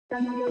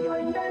What's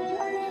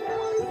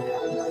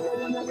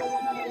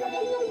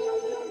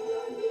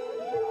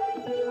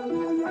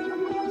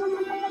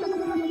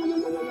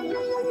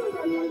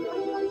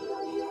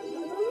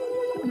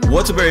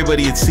up,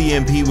 everybody? It's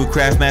CMP with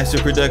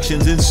Craftmaster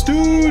Productions and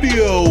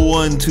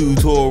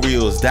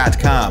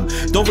Studio1Tutorials.com.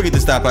 Don't forget to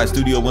stop by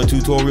Studio One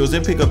Tutorials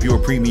and pick up your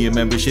premium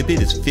membership.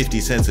 It is 50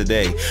 cents a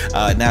day.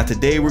 Now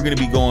today we're going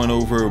to be going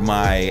over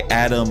my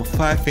Atom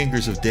 5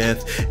 Fingers of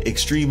Death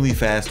extremely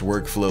fast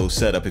workflow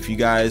setup. If you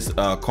guys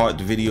caught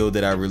the video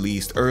that I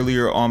released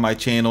earlier on my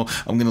channel,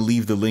 I'm going to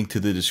leave the link to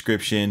the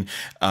description,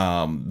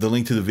 the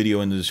link to the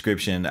video in the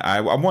description.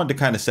 I wanted to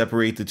kind of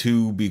separate the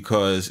two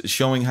because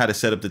showing how to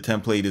set up the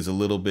template is a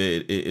little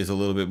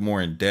bit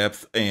more in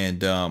depth,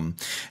 and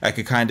I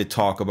could kind of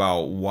talk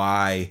about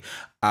why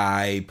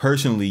I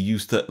personally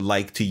used to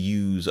like to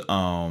use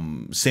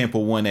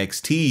Sample 1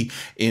 XT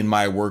in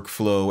my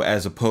workflow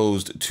as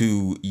opposed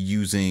to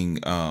using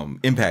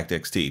Impact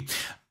XT.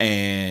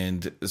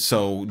 And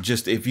so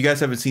just if you guys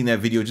haven't seen that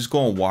video, just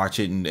go and watch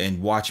it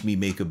and watch me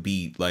make a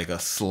beat like a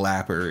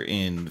slapper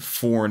in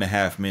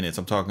 4.5 minutes.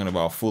 I'm talking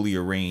about fully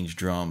arranged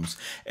drums,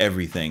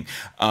 everything.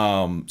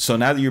 So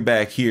now that you're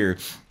back here,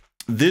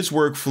 this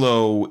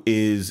workflow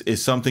is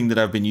something that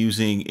I've been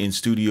using in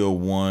Studio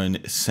One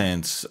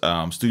since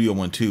Studio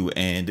One 2,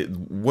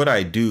 and what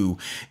I do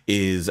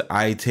is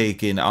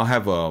I'll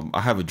have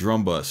a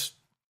drum bus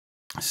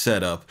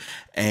set up,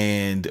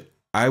 and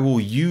I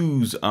will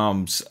use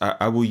Sample 1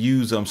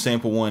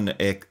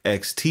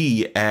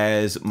 XT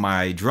as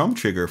my drum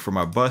trigger for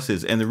my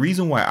buses. And the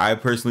reason why I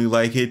personally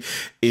like it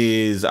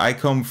is I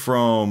come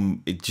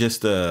from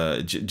just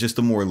a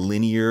more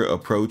linear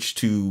approach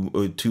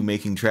to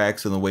making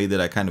tracks, and the way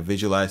that I kind of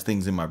visualize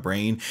things in my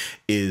brain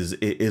is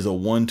a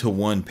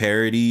one-to-one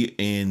parity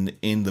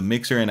in the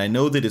mixer. And I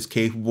know that it's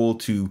capable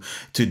to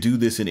do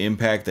this in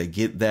Impact. I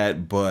get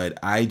that, but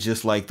I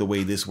just like the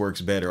way this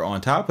works better.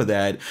 On top of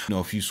that, you know,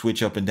 if you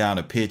switch up and down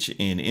a pitch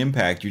in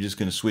Impact, you're just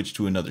going to switch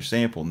to another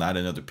sample, not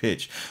another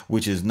pitch,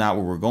 which is not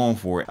what we're going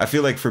for. I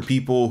feel like for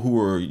people who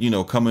are, you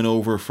know, coming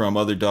over from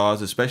other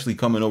DAWs, especially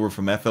coming over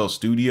from FL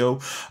Studio,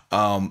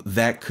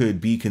 that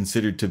could be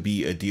considered to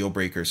be a deal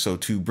breaker. So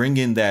to bring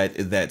in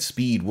that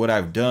speed, what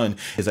I've done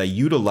is I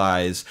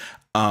utilize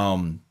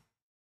the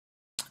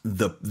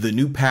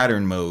new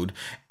pattern mode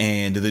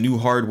and the new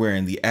hardware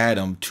in the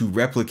Atom to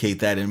replicate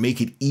that and make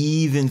it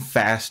even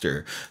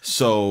faster.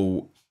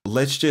 So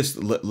let's just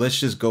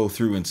go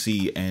through and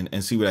see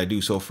what I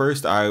do. So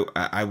first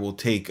I will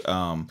take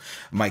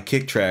my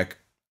kick track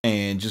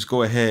and just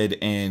go ahead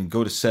and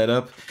go to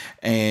setup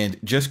and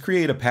just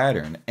create a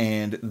pattern,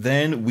 and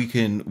then we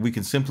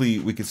can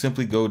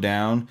simply go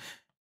down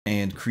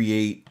and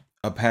create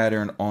a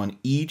pattern on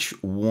each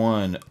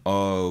one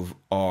of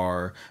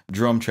our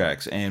drum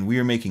tracks. And we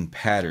are making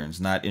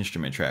patterns, not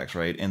instrument tracks,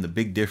 right? And the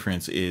big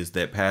difference is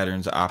that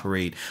patterns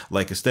operate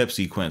like a step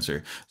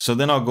sequencer. So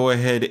then I'll go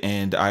ahead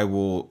and I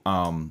will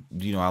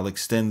I'll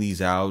extend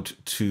these out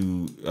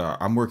to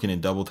I'm working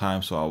in double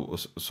time, so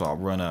I'll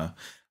run a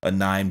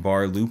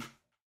 9-bar loop,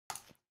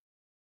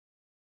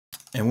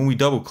 and when we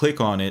double click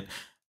on it,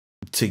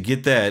 to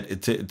get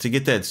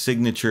that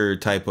signature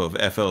type of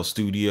FL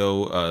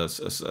Studio a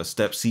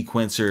step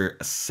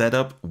sequencer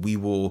setup, we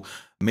will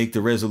make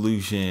the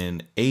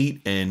resolution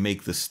 8 and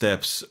make the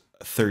steps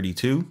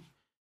 32,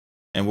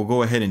 and we'll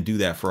go ahead and do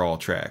that for all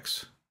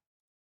tracks.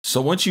 So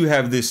once you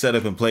have this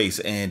setup in place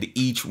and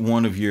each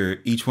one of your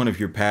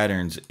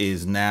patterns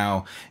is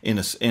now in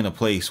a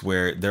place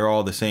where they're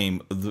all the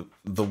same, the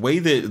way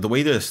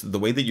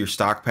that your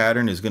stock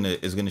pattern is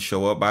gonna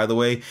show up, by the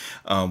way,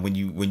 when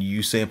you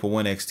use Sample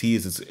 1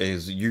 XT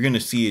is you're gonna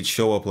see it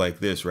show up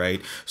like this,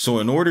 right? So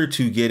in order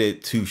to get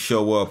it to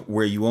show up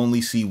where you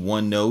only see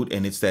one note,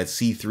 and it's that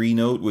C3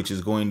 note, which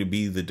is going to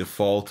be the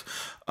default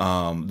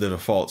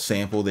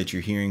sample that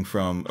you're hearing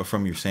from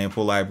your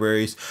sample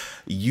libraries,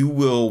 you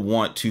will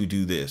want to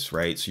do this,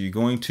 right? So you're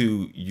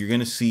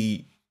gonna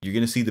see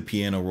the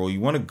piano roll. You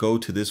want to go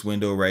to this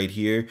window right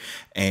here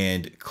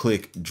and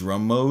click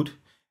drum mode.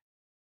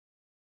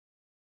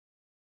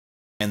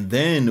 And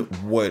then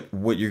what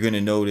you're going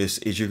to notice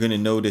is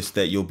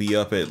that you'll be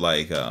up at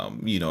like up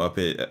at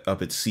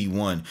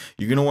C1.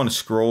 You're going to want to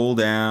scroll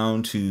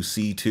down to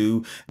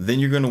C2. Then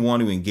you're going to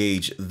want to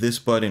engage this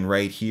button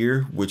right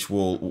here, which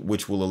will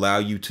allow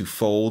you to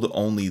fold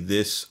only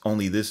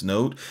this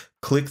note.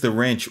 Click the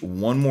wrench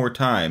one more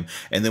time,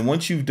 and then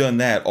once you've done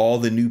that, all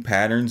the new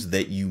patterns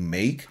that you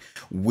make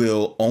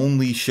will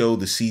only show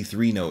the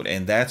C3 note,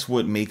 and that's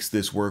what makes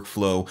this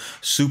workflow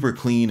super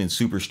clean and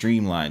super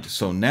streamlined.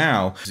 So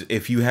now,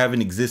 if you have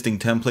an existing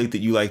template that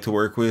you like to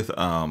work with,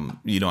 I'm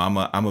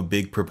a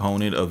big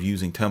proponent of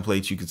using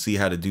templates. You can see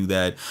how to do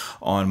that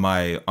on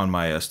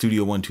my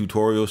Studio One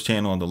Tutorials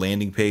channel. On the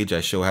landing page,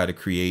 I show how to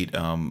create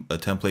a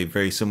template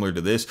very similar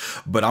to this,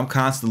 but I'm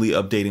constantly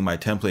updating my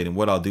template, and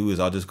what I'll do is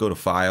I'll just go to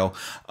File,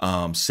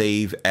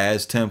 save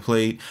as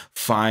template,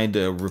 find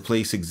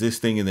replace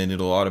existing, and then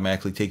it'll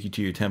automatically take you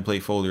to your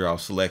template folder. I'll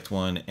select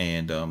one,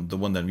 and the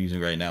one that I'm using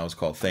right now is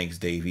called Thanks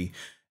Davey.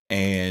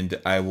 and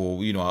I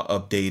will, you know,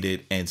 I'll update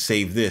it and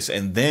save this.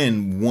 And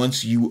then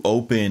once you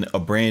open a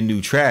brand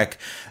new track,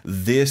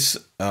 this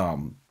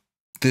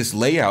this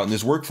layout and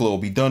this workflow will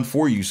be done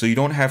for you, so you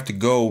don't have to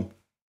go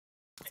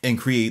and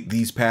create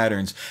these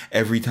patterns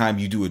every time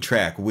you do a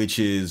track, which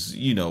is,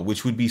 you know,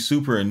 which would be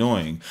super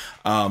annoying.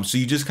 So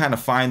you just kind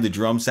of find the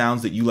drum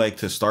sounds that you like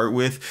to start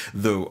with.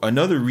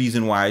 Another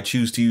reason why I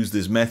choose to use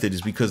this method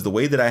is because the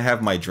way that I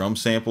have my drum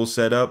samples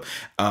set up,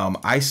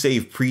 I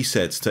save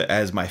presets to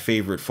as my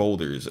favorite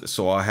folders.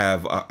 So I'll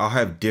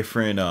have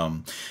different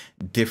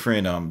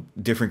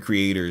different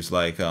creators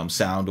like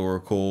Sound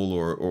Oracle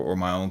or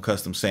my own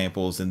custom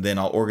samples, and then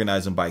I'll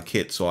organize them by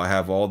kit. So I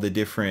have all the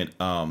different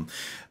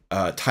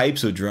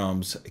types of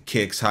drums,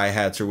 kicks,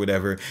 hi-hats, or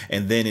whatever,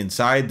 and then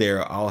inside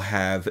there I'll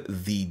have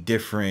the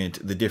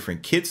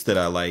different kits that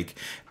I like.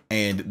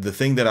 And the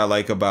thing that I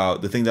like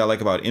about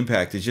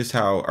Impact is just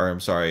how, or I'm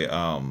sorry,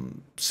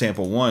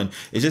 Sample One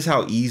is just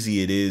how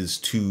easy it is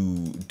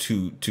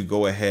to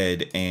go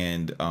ahead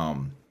and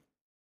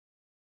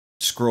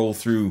scroll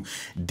through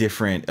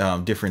different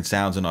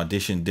sounds and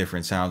audition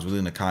different sounds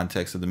within the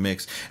context of the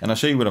mix. And I'll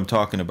show you what I'm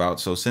talking about.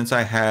 So since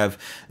I have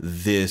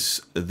this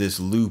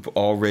loop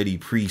already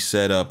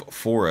pre-set up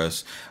for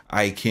us,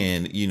 I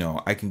can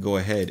go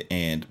ahead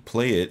and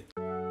play it.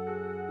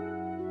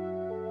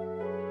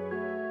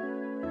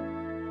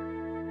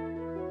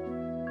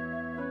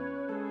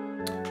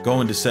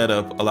 Go into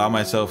setup, allow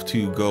myself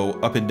to go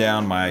up and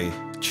down my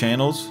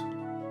channels,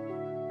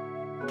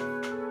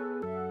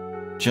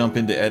 jump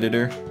into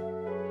editor,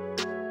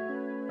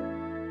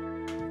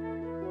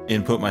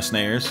 input my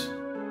snares,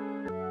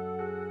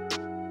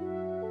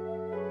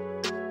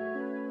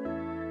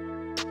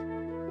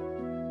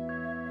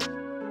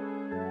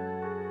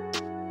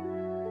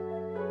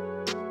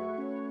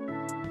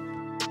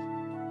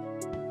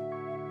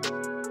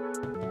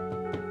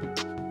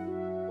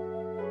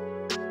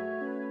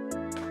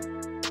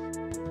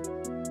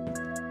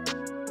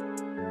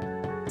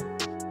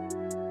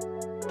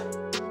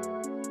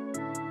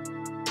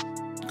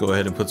 go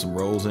ahead and put some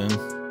rolls in.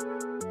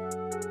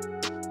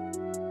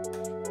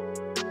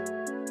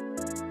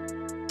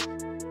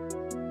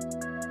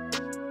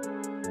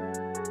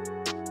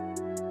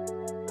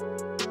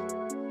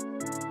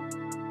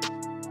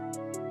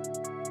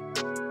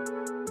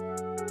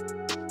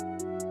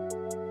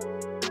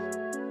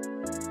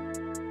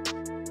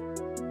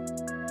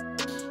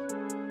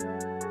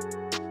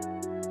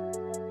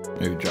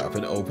 Maybe drop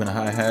an open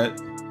hi-hat.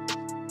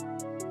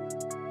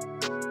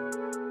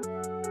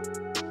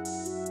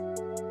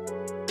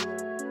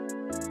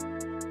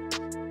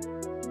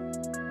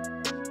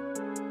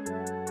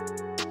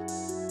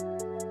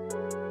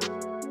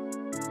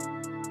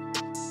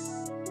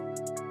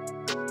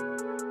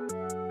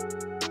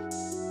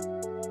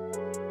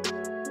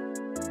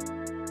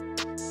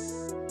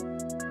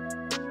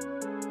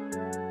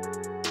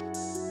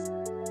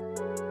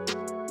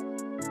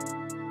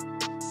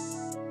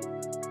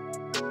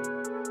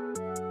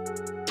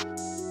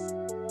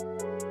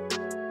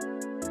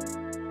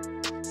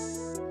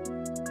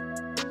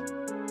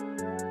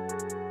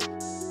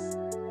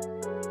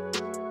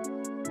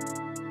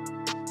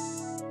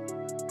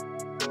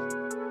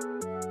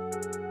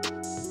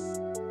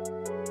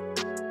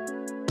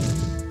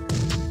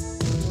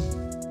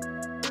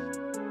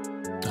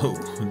 Oh,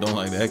 don't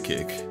like that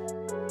kick.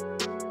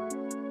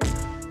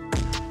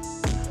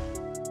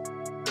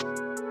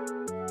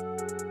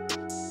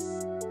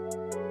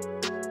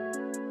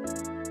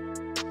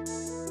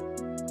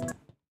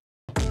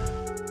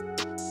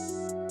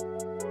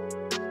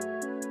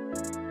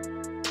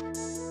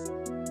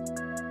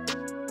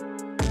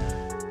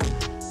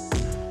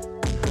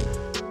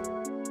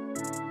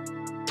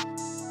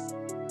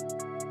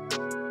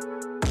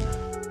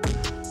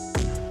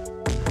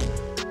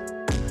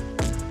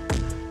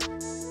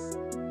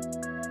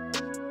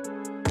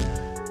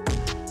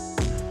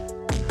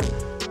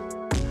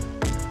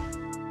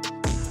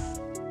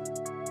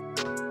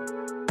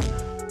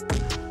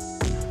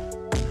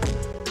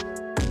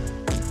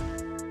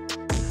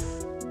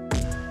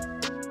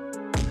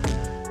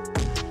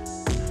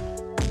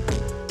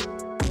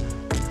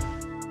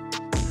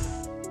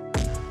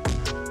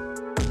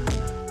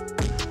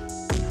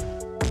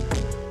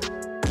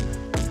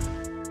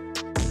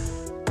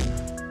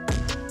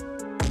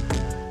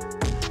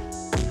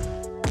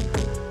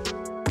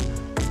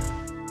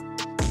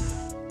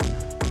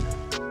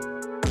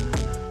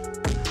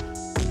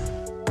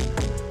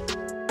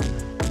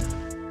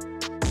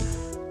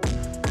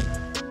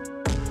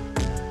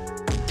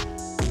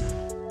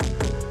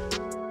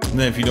 And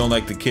then if you don't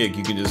like the kick,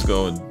 you can just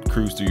go and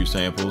cruise through your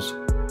samples.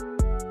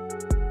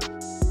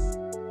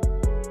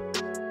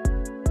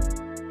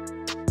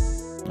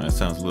 That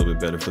sounds a little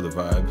bit better for the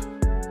vibe.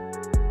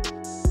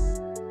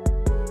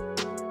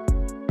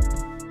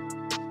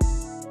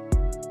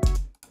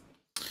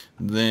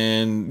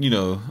 Then, you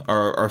know,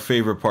 our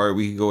favorite part,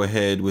 we can go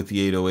ahead with the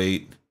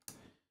 808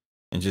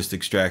 and just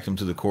extract them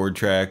to the chord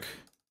track.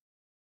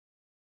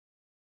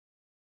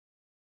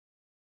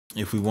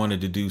 If we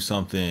wanted to do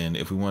something,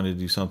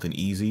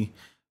 easy,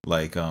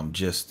 like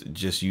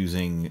just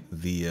using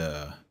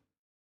the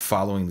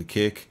following the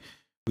kick,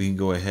 we can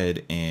go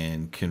ahead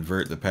and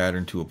convert the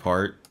pattern to a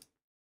part,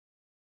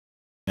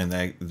 and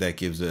that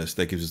gives us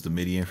the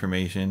MIDI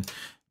information.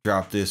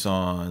 Drop this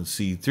on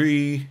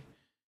C3.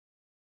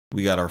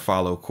 We got our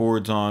follow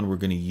chords on. We're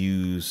gonna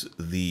use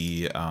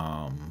the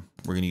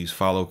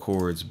follow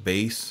chords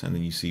bass, and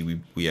then you see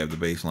we have the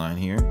bass line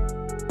here.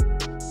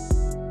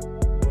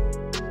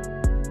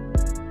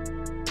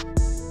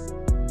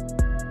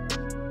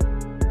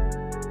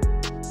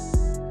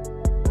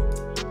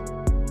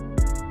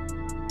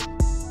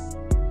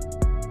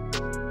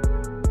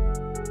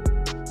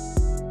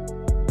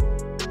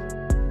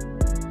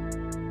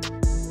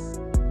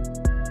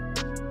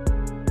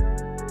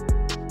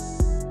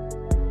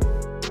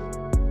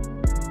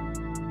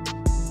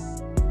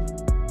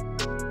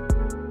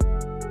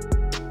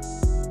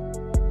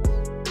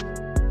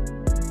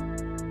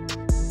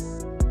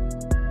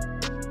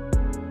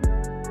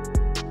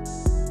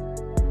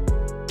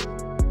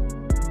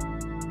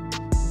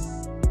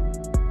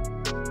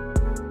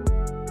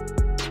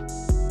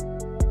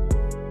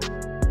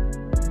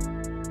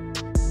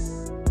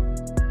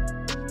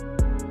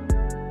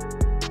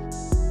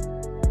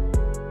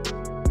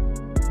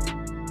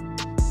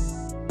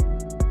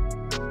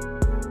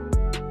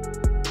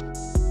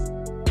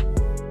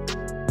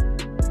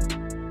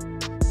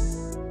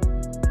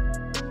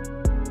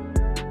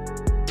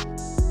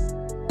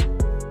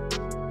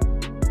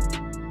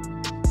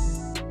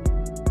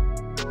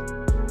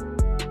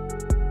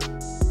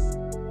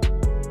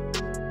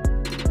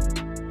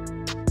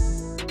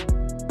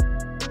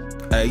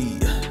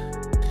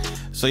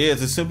 So yeah,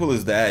 it's as simple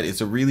as that. It's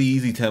a really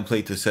easy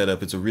template to set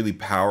up. It's a really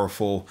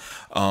powerful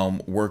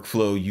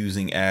workflow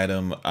using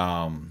Atom.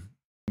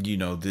 You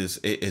know, this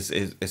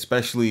is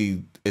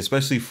especially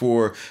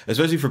for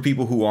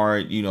people who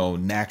aren't, you know,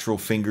 natural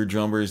finger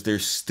drummers.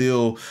 There's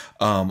still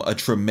a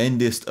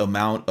tremendous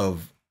amount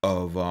of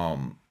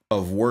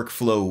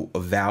workflow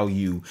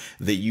value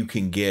that you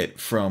can get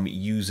from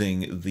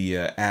using the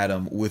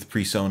Atom with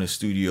Presonus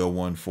Studio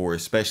 1.4,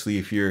 especially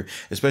if you're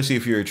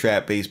a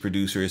trap based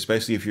producer,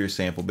 especially if you're a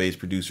sample based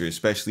producer,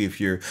 especially if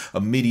you're a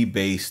MIDI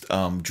based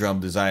drum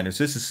designer.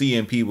 So this is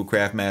CMP with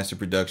Craftmaster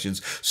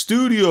Productions,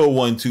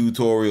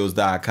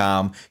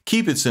 Studio1tutorials.com.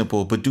 Keep it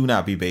simple, but do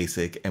not be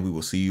basic, and we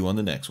will see you on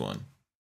the next one.